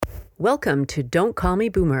Welcome to Don't Call Me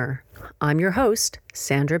Boomer. I'm your host,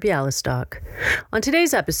 Sandra Bialystok. On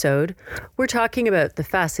today's episode, we're talking about the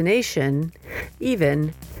fascination,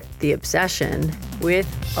 even the obsession, with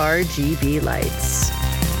RGB lights.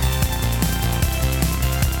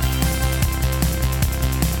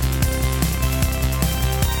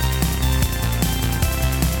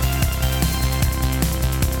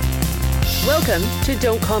 Welcome to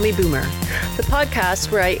Don't Call Me Boomer, the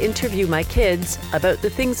podcast where I interview my kids about the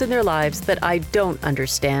things in their lives that I don't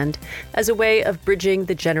understand as a way of bridging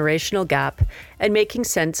the generational gap and making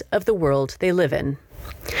sense of the world they live in.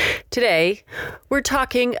 Today, we're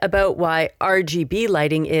talking about why RGB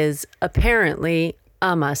lighting is apparently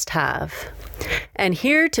a must-have. And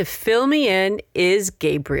here to fill me in is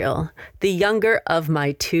Gabriel, the younger of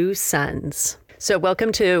my two sons. So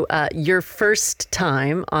welcome to your first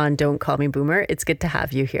time on Don't Call Me Boomer. It's good to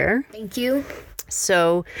have you here. Thank you.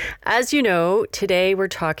 So, as you know, today we're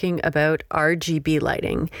talking about RGB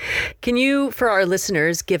lighting. Can you, for our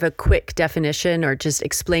listeners, give a quick definition or just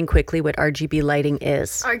explain quickly what RGB lighting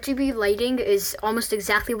is? RGB lighting is almost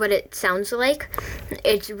exactly what it sounds like.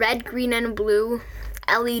 It's red, green, and blue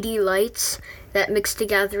LED lights that mix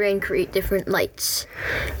together and create different lights.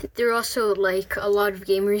 They're also, like, a lot of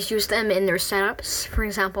gamers use them in their setups. For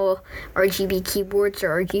example, RGB keyboards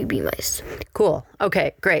or RGB mice. Cool.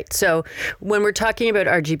 Okay, great. So when we're talking about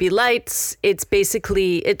RGB lights, it's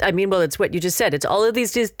basically, it's what you just said. It's all of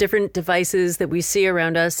these different devices that we see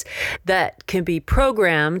around us that can be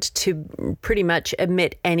programmed to pretty much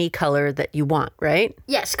emit any color that you want, right?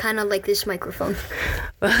 Yes, kind of like this microphone.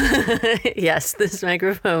 Yes, this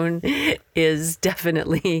microphone is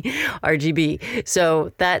definitely RGB.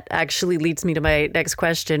 So that actually leads me to my next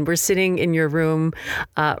question. We're sitting in your room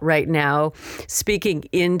right now, speaking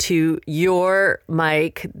into your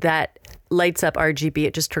mic that lights up RGB.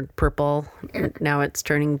 It just turned purple. Now it's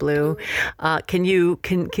turning blue. Can you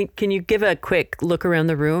give a quick look around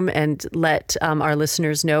the room and let our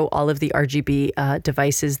listeners know all of the RGB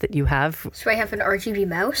devices that you have? So I have an RGB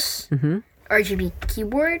mouse. Mm-hmm. RGB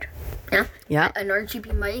keyboard, yeah, an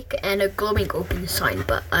RGB mic, and a glowing open sign,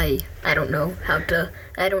 but I don't know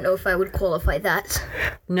I don't know if I would qualify that.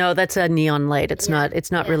 No, that's a neon light. It's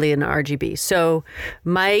not really an RGB. So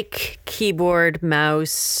mic, keyboard,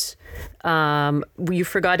 mouse, you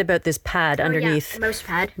forgot about this pad underneath.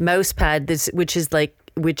 Yeah, mouse pad, which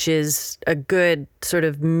is a good sort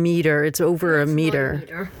of meter. It's over a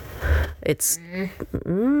meter. It's I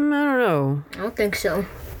don't know. I don't think so.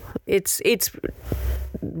 It's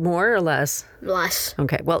more or less? Less.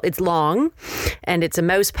 Okay. Well, it's long and it's a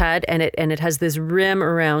mouse pad and it has this rim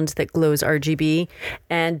around that glows RGB.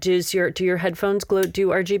 And do your headphones do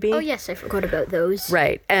RGB? Oh, yes. I forgot about those.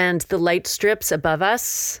 Right. And the light strips above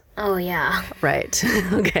us? Oh, yeah. Right.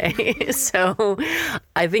 Okay. So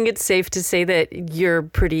I think it's safe to say that you're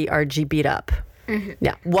pretty RGB'd up. Mm-hmm.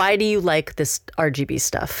 Yeah. Why do you like this RGB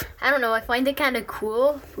stuff? I don't know. I find it kind of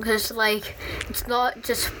cool because, like, it's not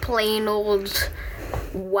just plain old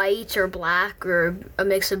white or black or a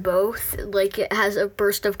mix of both. Like, it has a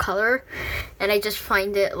burst of color, and I just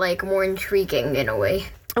find it, like, more intriguing in a way.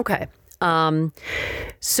 Okay.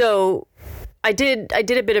 So I did a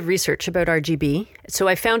bit of research about RGB. So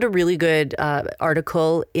I found a really good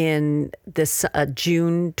article in this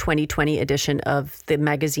June 2020 edition of the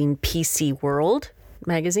magazine PC World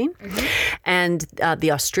magazine, mm-hmm. and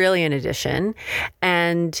the Australian edition.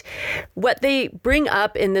 And what they bring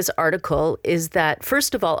up in this article is that,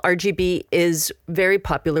 first of all, RGB is very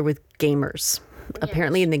popular with gamers.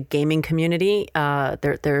 Apparently, in the gaming community,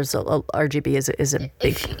 there's RGB is a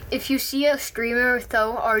big. If you see a streamer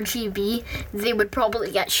without RGB, they would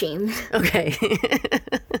probably get shamed. Okay.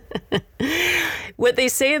 What they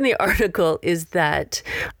say in the article is that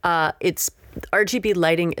RGB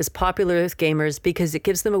lighting is popular with gamers because it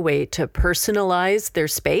gives them a way to personalize their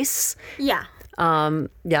space. Yeah.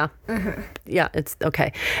 Yeah. Mm-hmm. Yeah. It's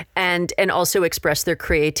okay, and also express their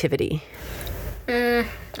creativity.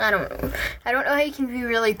 I don't know. I don't know how you can be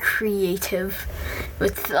really creative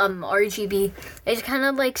with RGB. It's kind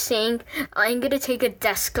of like saying, I'm going to take a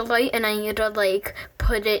desk light and I'm going to, like,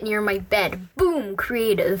 put it near my bed. Boom,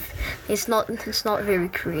 creative. It's not very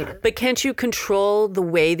creative. But can't you control the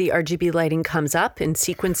way the RGB lighting comes up in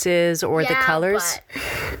sequences or the colors?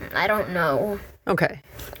 But I don't know. Okay.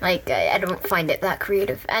 Like, I don't find it that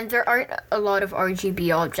creative. And there aren't a lot of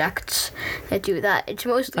RGB objects that do that. It's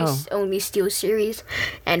mostly only SteelSeries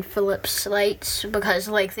and Philips lights because,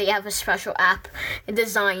 like, they have a special app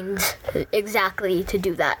designed exactly to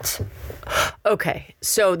do that. Okay,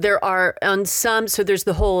 so there are so there's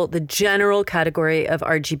the general category of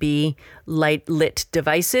RGB light lit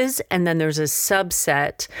devices, and then there's a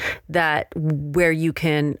subset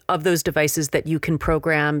of those devices that you can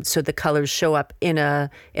program so the colors show up in a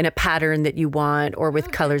pattern that you want or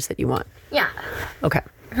with colors that you want. Yeah. Okay.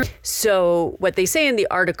 So what they say in the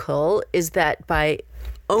article is that by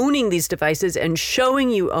owning these devices and showing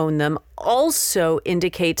you own them also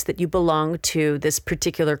indicates that you belong to this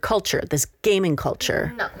particular culture, this gaming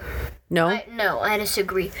culture. No. No? I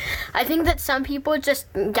disagree. I think that some people just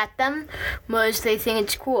get them because they think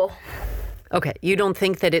it's cool. Okay, you don't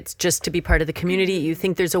think that it's just to be part of the community? You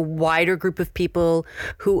think there's a wider group of people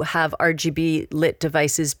who have RGB lit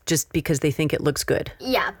devices just because they think it looks good?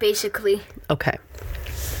 Yeah, basically. Okay.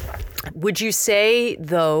 Would you say,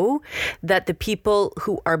 though, that the people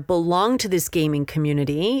who belong to this gaming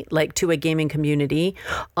community, like to a gaming community,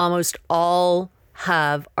 almost all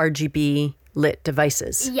have RGB lit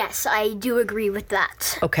devices? Yes, I do agree with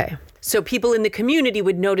that. Okay. So people in the community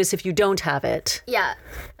would notice if you don't have it. Yeah.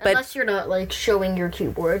 Unless you're not, like, showing your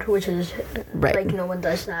keyboard, which is, right. Like, no one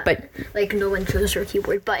does that. But, like, no one shows their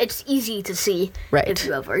keyboard. But it's easy to see if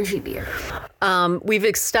you have RGB. We've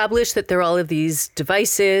established that there are all of these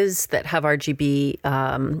devices that have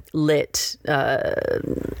RGB lit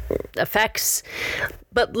effects.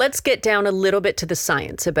 But let's get down a little bit to the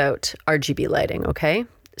science about RGB lighting, okay?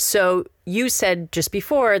 So you said just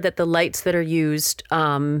before that the lights that are used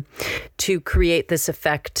to create this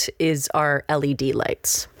effect are LED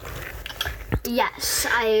lights. Yes,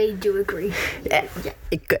 I do agree. Yeah.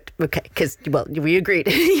 Good. Okay. Because, well, we agreed.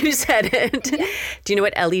 You said it. Yeah. Do you know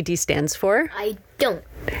what LED stands for? I don't.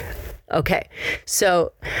 Okay.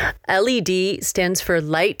 So LED stands for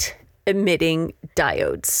light emitting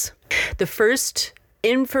diodes. The first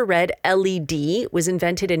infrared LED was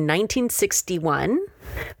invented in 1961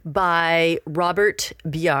 by Robert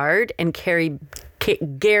Biard and Gary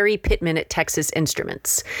Pittman at Texas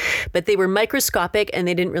Instruments. But they were microscopic and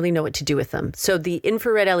they didn't really know what to do with them. So the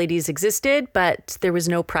infrared LEDs existed, but there was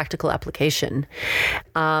no practical application.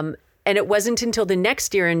 And it wasn't until the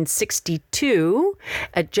next year in 1962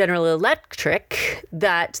 at General Electric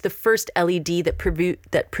that the first LED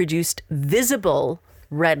that produced visible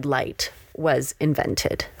red light was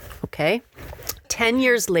invented. Okay. 10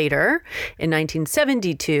 years later, in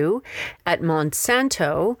 1972, at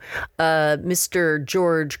Monsanto, Mr.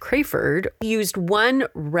 George Crayford used one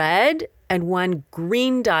red and one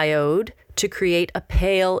green diode to create a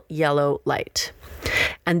pale yellow light.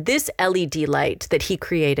 And this LED light that he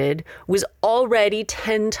created was already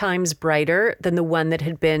 10 times brighter than the one that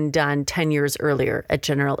had been done 10 years earlier at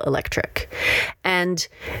General Electric. And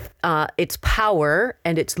its power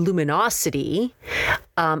and its luminosity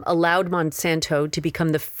allowed Monsanto to become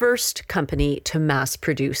the first company to mass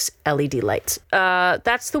produce LED lights.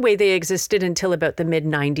 That's the way they existed until about the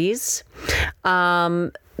mid-90s.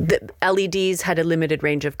 The LEDs had a limited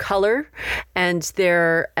range of color,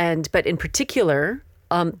 but in particular,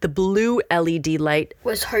 the blue LED light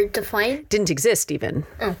was hard to find. Didn't exist even.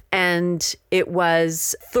 Oh. And it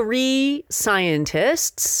was 3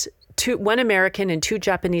 scientists, one American and 2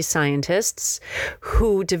 Japanese scientists,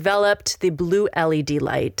 who developed the blue LED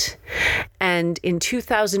light. And in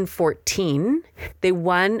 2014, they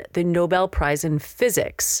won the Nobel Prize in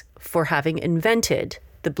Physics for having invented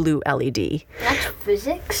the blue LED. That's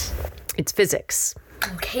physics? It's physics.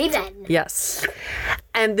 Okay, then. Yes.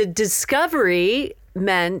 And the discovery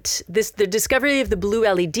the discovery of the blue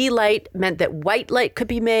LED light meant that white light could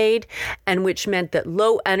be made, and which meant that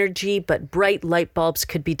low energy but bright light bulbs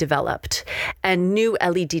could be developed. And new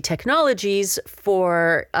LED technologies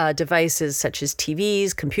for devices such as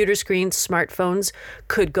TVs, computer screens, smartphones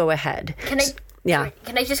could go ahead. Yeah.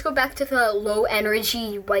 Can I just go back to the low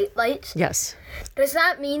energy white lights? Yes. Does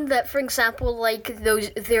that mean that, for example, like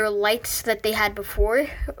their lights that they had before,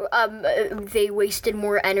 they wasted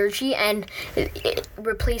more energy, and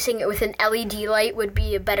replacing it with an LED light would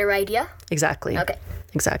be a better idea? Exactly. Okay.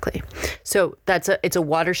 Exactly. So it's a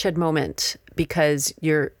watershed moment because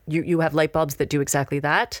you have light bulbs that do exactly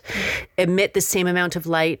that, emit the same amount of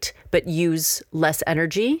light but use less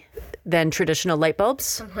energy than traditional light bulbs.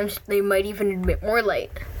 Sometimes they might even emit more light.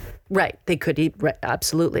 Right. They could eat. Right,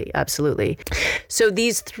 absolutely. Absolutely. So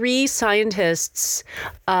these 3 scientists,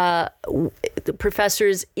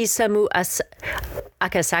 Professors Isamu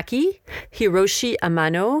Akasaki, Hiroshi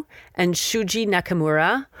Amano, and Shuji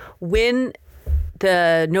Nakamura, win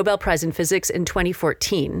the Nobel Prize in Physics in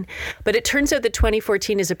 2014. But it turns out that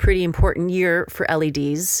 2014 is a pretty important year for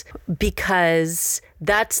LEDs because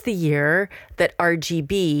that's the year that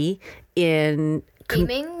RGB in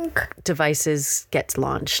Gaming? devices gets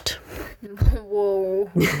launched. Whoa.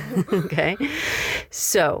 Okay.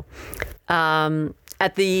 So,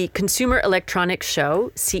 at the Consumer Electronics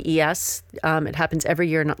Show, CES, it happens every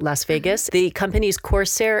year in Las Vegas, the companies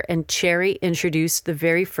Corsair and Cherry introduced the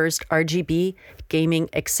very first RGB gaming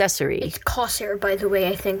accessory. It's Corsair, by the way,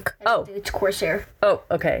 I think. Oh. It's Corsair. Oh,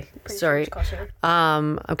 okay. Sorry. It's Corsair.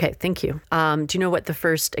 Okay, thank you. Do you know what the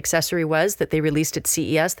first accessory was that they released at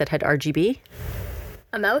CES that had RGB?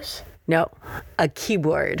 A mouse? No, a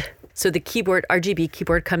keyboard. So the RGB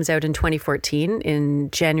keyboard comes out in 2014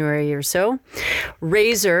 in January or so.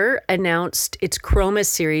 Razer announced its Chroma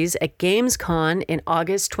series at Gamescom in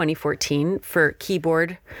August 2014 for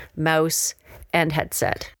keyboard, mouse, and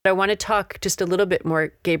headset. I want to talk just a little bit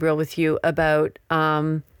more, Gabriel, with you about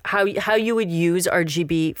how you would use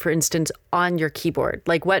RGB, for instance, on your keyboard.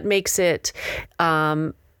 Like what makes it,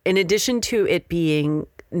 in addition to it being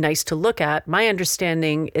nice to look at, my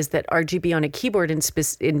understanding is that RGB on a keyboard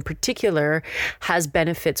in particular has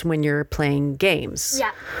benefits when you're playing games.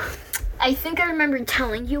 Yeah. I think I remember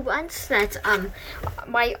telling you once that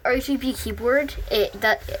my RGB keyboard,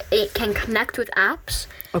 it can connect with apps.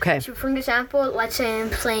 Okay. So for example, let's say I'm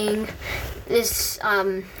playing this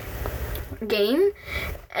game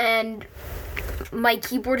and my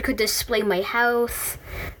keyboard could display my health.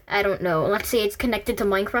 I don't know. Let's say it's connected to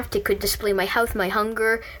Minecraft. It could display my health, my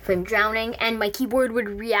hunger, if I'm drowning, and my keyboard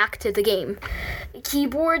would react to the game.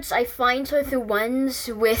 Keyboards, I find, are the ones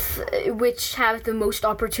which have the most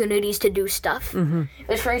opportunities to do stuff. Mm-hmm.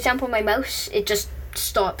 But for example, my mouse, it just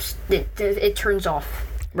stops. It turns off.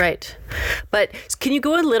 Right. But can you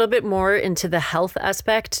go a little bit more into the health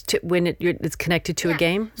aspect to when it's connected to a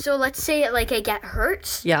game? So let's say I get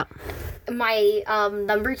hurt. Yeah. My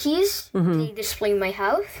number keys, they display my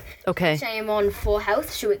health. Okay. Let's say I'm on full health,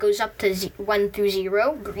 so it goes up to 1 through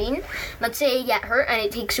 0, green. Let's say I get hurt and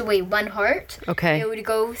it takes away 1 heart. Okay. It would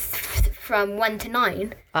go from 1 to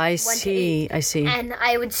 9. I see. And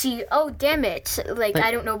I would see, oh, damn it. Like, I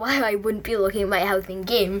don't know why I wouldn't be looking at my health in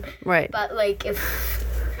game. Right. But, like, if...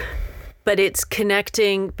 But it's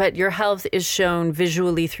connecting, but your health is shown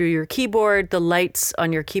visually through your keyboard, the lights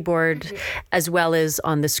on your keyboard, as well as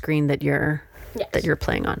on the screen that you're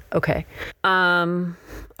playing on. Okay.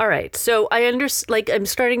 All right. So I'm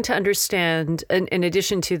starting to understand, in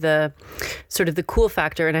addition to the sort of the cool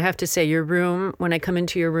factor, and I have to say your room, when I come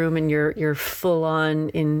into your room and you're full on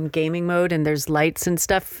in gaming mode and there's lights and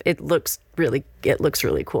stuff, it looks really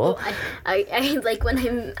cool. I like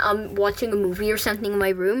when I'm watching a movie or something in my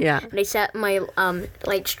room. Yeah. And I set my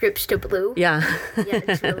light strips to blue. Yeah. Yeah,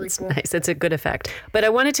 it's really It's cool. nice. It's a good effect. But I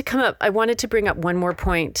wanted to bring up one more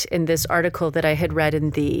point in this article that I had read in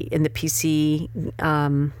the PC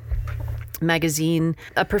magazine.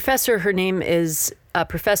 A professor, her name is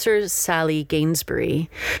Professor Sally Gainsbury.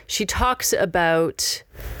 She talks about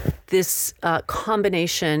this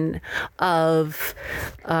combination of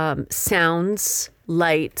sounds,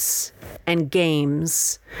 lights, and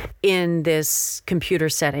games in this computer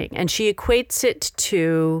setting. And she equates it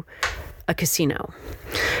to a casino.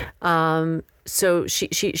 So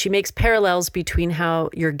she makes parallels between how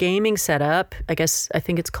your gaming setup, I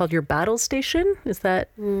think it's called your battle station. Is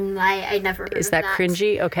that? I never heard of that. Is that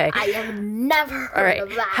cringy? Okay. I have never heard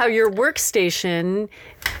of that. How your workstation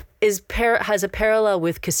has a parallel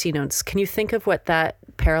with casinos. Can you think of what that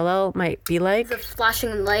parallel might be like? The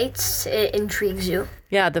flashing lights, it intrigues you.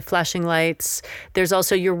 Yeah, the flashing lights. There's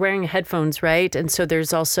also, you're wearing headphones, right? And so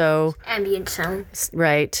there's also... ambient sound.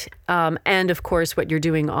 Right. And of course, what you're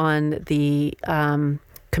doing on the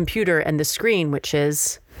computer and the screen, which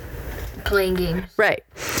is... playing games. Right.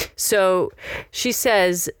 So she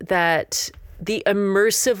says that the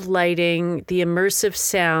immersive lighting, the immersive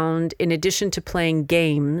sound, in addition to playing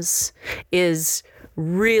games, is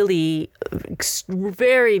really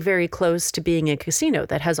very, very close to being a casino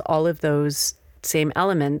that has all of those same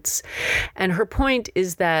elements. And her point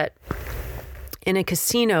is that in a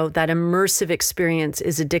casino, that immersive experience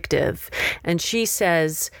is addictive. And she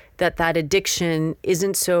says that addiction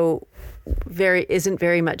isn't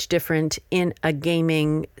very much different in a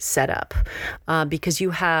gaming setup, because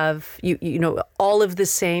you have you know all of the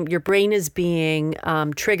same. Your brain is being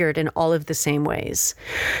triggered in all of the same ways.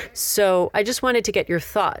 So I just wanted to get your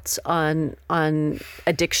thoughts on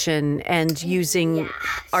addiction and using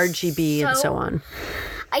RGB and so on.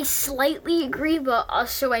 I slightly agree, but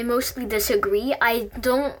also I mostly disagree. I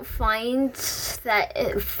don't find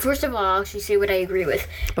that. First of all, I'll actually say what I agree with.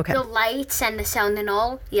 Okay. The lights and the sound and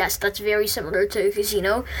all, yes, that's very similar to a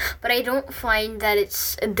casino, but I don't find that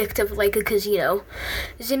it's addictive like a casino.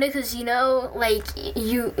 Because in a casino, like,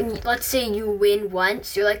 let's say you win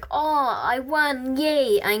once, you're like, oh, I won,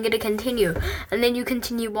 yay, I'm gonna continue. And then you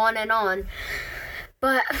continue on and on.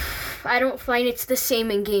 But I don't find it's the same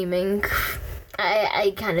in gaming.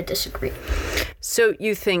 I kind of disagree. So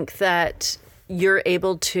you think that you're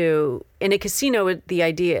able to, in a casino, the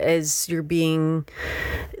idea is you're being,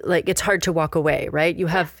 like, it's hard to walk away, right? You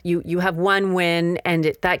have you have one win,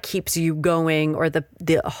 and that keeps you going, or the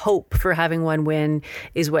hope for having one win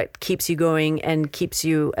is what keeps you going and keeps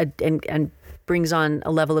you and brings on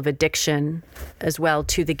a level of addiction as well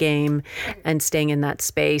to the game and staying in that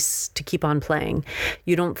space to keep on playing.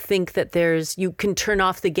 You don't think that you can turn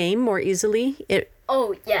off the game more easily?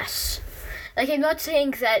 Oh, yes. Like, I'm not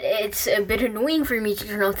saying that it's a bit annoying for me to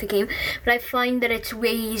turn off the game, but I find that it's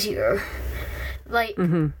way easier. Like,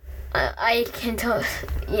 I can tell,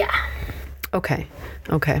 yeah. Okay.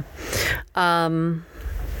 All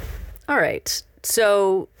right.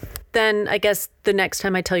 So then I guess the next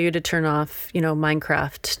time I tell you to turn off,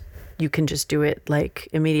 Minecraft, you can just do it, like,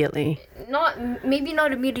 immediately. Maybe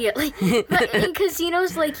not immediately, but in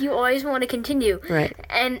casinos, like, you always want to continue. Right.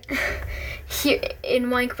 And here in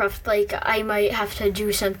Minecraft, like, I might have to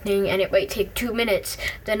do something and it might take 2 minutes.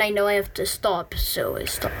 Then I know I have to stop, so I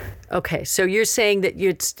stop. Okay, so you're saying that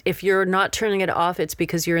if you're not turning it off, it's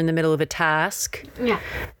because you're in the middle of a task. Yeah.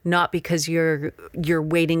 Not because you're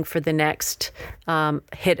waiting for the next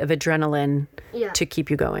hit of adrenaline to keep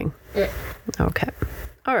you going. Yeah. Okay.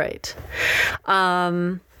 All right.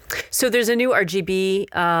 So there's a new RGB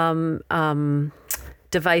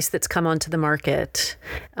device that's come onto the market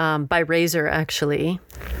by Razer, actually.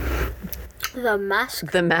 The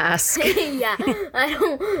mask? The mask. Yeah,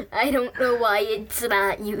 I don't know why it's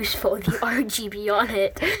not useful, the RGB on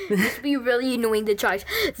it. It'd be really annoying to charge.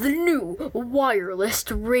 The new wireless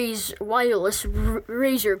Razer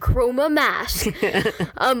Chroma mask.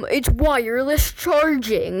 It's wireless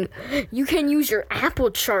charging. You can use your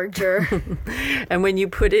Apple charger. And when you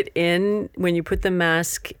put the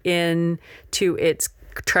mask in to its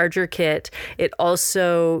charger kit, it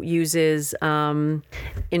also uses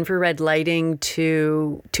infrared lighting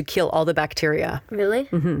to kill all the bacteria. Really?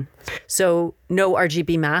 Mm-hmm. So no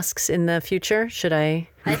RGB masks in the future, should I?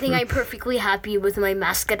 I think I'm perfectly happy with my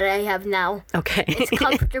mask that I have now. Okay. It's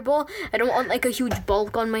comfortable. I don't want like a huge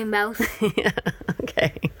bulk on my mouth. Yeah.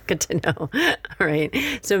 Okay. Good to know. All right.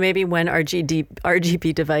 So maybe one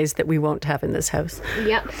RGB device that we won't have in this house.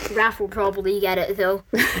 Yep. Raph will probably get it though.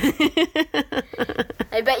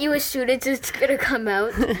 I bet you as soon as it's going to come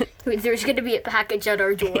out, there's going to be a package at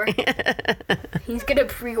our door. He's going to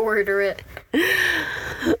pre-order it.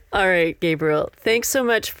 All right, Gabriel. Thanks so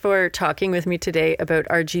much for talking with me today about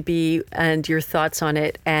RGB and your thoughts on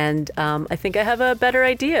it. And I think I have a better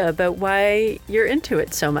idea about why you're into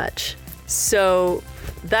it so much. So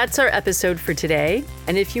that's our episode for today.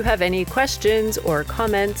 And if you have any questions or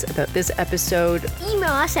comments about this episode,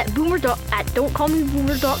 email us at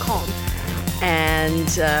don'tcallmeboomer.com.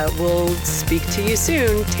 And we'll speak to you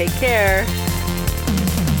soon. Take care.